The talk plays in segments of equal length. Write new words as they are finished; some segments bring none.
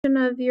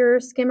portion of your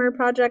skimmer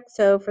project.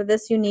 So for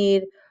this, you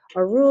need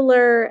a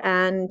ruler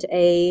and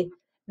a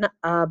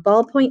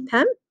ballpoint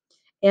pen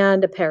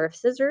and a pair of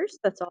scissors.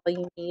 That's all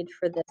you need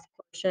for this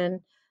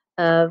portion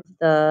of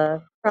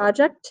the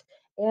project.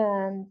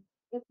 And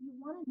if you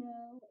want to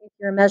know if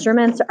your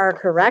measurements are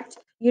correct,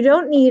 you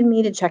don't need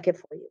me to check it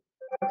for you,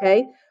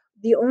 okay?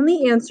 The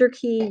only answer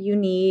key you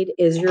need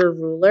is your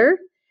ruler,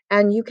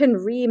 and you can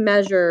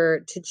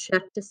remeasure to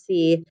check to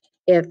see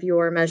if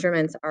your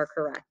measurements are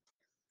correct.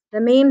 The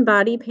main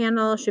body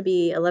panel should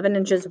be 11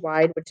 inches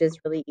wide, which is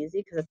really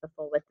easy because it's the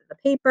full width of the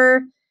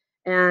paper.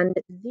 And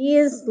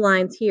these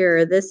lines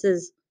here, this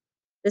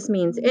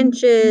means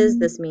inches,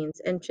 this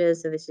means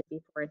inches, so this should be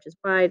 4 inches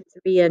wide,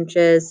 3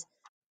 inches,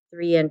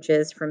 3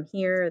 inches from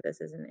here. This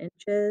is in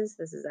inches.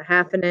 This is a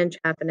half an inch,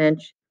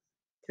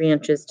 3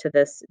 inches to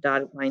this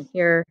dotted line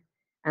here.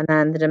 And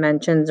then the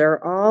dimensions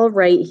are all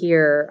right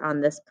here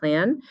on this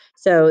plan.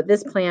 So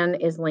this plan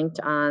is linked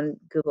on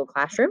Google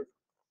Classroom.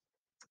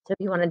 So if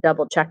you want to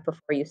double check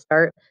before you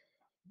start,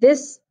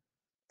 this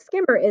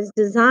skimmer is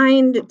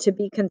designed to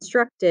be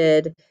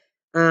constructed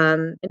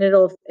and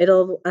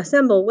it'll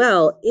assemble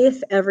well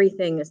if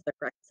everything is the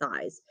correct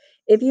size.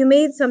 If you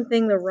made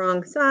something the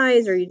wrong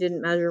size or you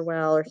didn't measure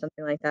well or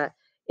something like that,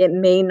 it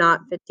may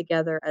not fit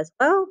together as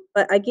well,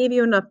 but I gave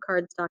you enough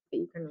cardstock that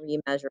you can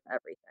remeasure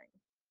everything,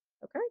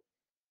 okay?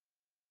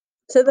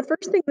 So the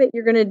first thing that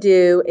you're going to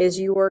do is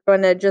you are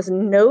going to just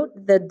note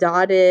the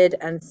dotted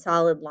and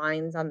solid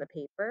lines on the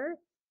paper.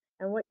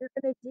 And what you're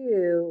going to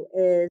do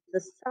is the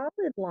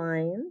solid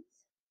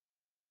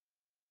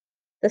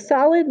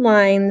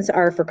lines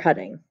are for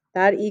cutting.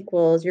 That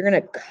equals you're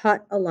going to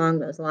cut along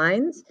those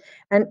lines.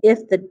 And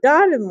if the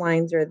dotted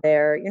lines are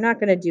there, you're not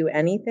going to do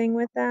anything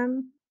with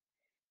them.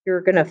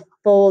 You're going to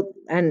fold,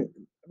 and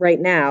right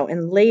now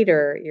and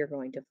later you're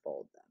going to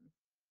fold them.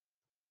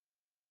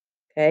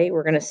 Okay,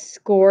 we're going to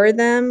score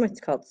them.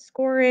 It's called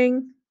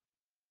scoring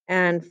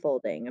and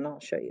folding, and I'll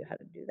show you how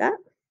to do that.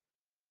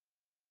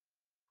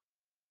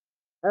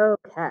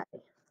 Okay.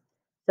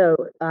 So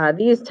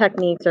these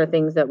techniques are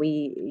things that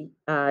we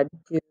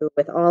do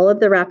with all of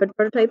the rapid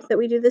prototypes that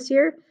we do this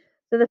year.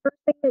 So the first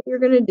thing that you're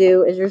going to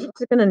do is you're just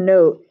going to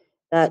note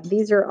that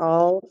these are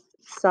all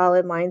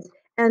solid lines,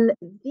 and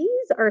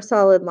these are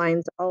solid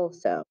lines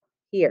also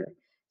here.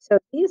 So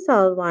these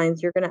solid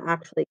lines you're going to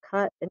actually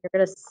cut, and you're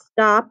going to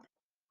stop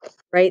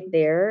right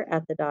there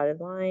at the dotted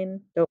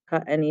line. Don't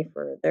cut any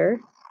further.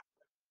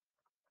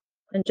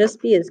 And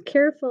just be as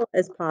careful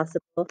as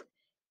possible.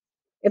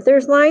 If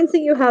there's lines that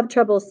you have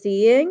trouble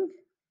seeing,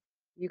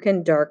 you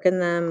can darken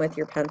them with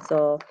your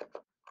pencil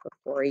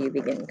before you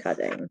begin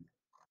cutting.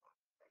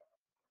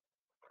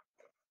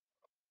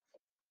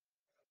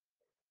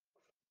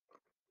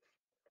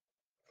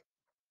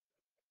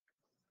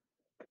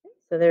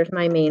 So there's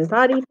my main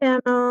body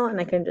panel, and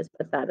I can just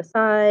put that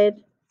aside.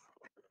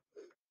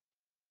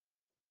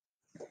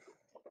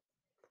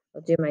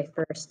 I'll do my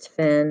first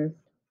fin.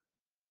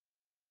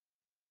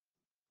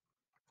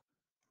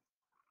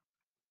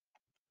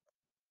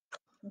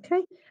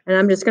 Okay, and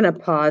I'm just going to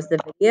pause the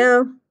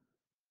video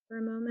for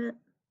a moment.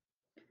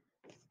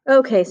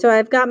 Okay, so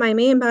I've got my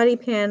main body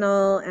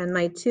panel and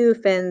my two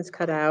fins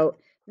cut out.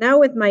 Now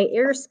with my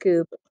air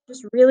scoop, it's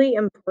just really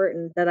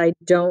important that I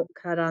don't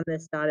cut on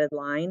this dotted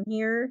line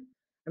here.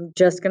 I'm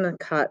just going to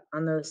cut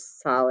on those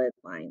solid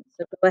lines.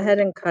 So go ahead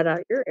and cut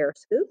out your air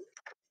scoop.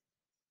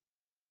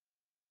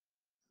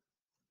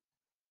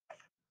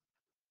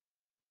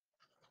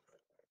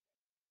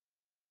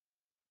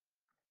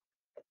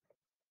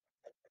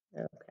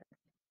 Okay.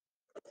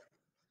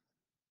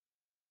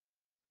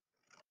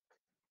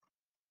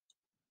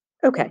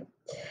 Okay.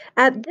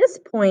 At this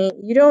point,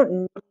 you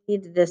don't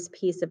need this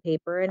piece of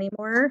paper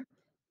anymore.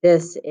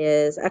 This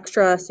is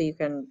extra, so you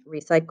can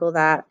recycle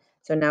that.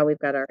 So now we've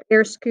got our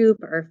air scoop,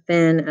 our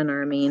fin, and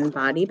our main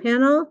body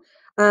panel.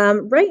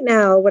 Right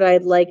now, what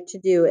I'd like to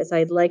do is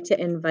I'd like to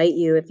invite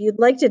you, if you'd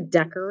like to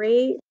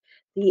decorate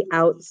the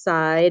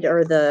outside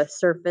or the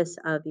surface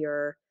of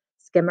your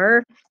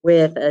skimmer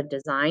with a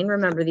design.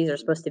 Remember, these are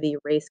supposed to be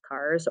race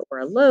cars or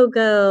a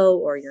logo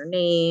or your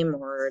name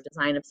or a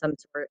design of some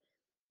sort.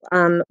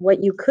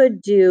 What you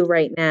could do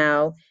right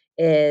now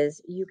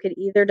is you could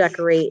either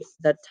decorate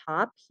the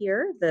top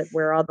here,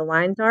 where all the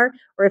lines are,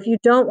 or if you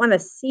don't want to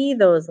see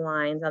those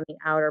lines on the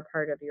outer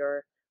part of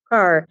your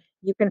car,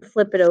 you can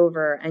flip it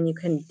over and you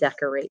can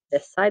decorate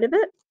this side of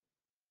it.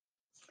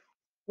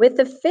 With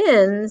the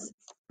fins,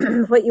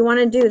 what you want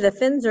to do, the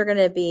fins are going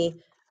to be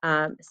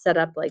set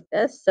up like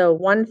this. So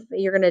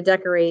you're going to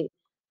decorate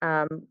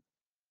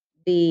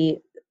the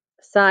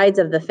sides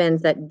of the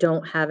fins that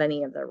don't have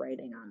any of the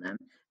writing on them,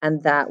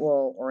 and that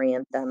will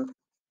orient them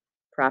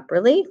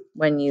properly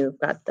when you've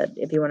got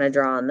if you want to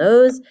draw on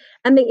those.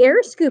 And the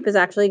air scoop is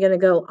actually going to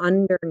go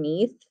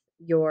underneath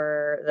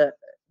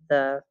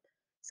the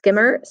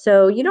skimmer,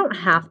 so you don't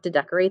have to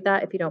decorate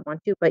that if you don't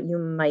want to, but you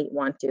might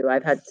want to.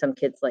 I've had some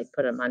kids like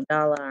put a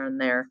mandala on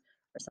there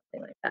or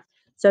something like that.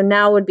 So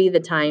now would be the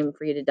time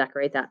for you to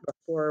decorate that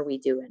before we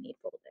do any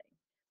folding.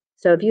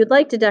 So if you'd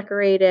like to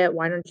decorate it,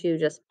 why don't you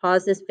just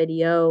pause this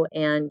video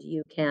and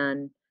you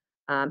can,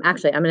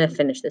 actually, I'm going to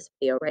finish this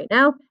video right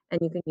now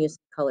and you can use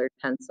colored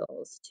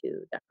pencils to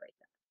decorate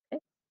that.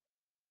 Okay.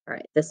 All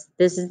right.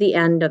 This is the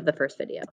end of the first video.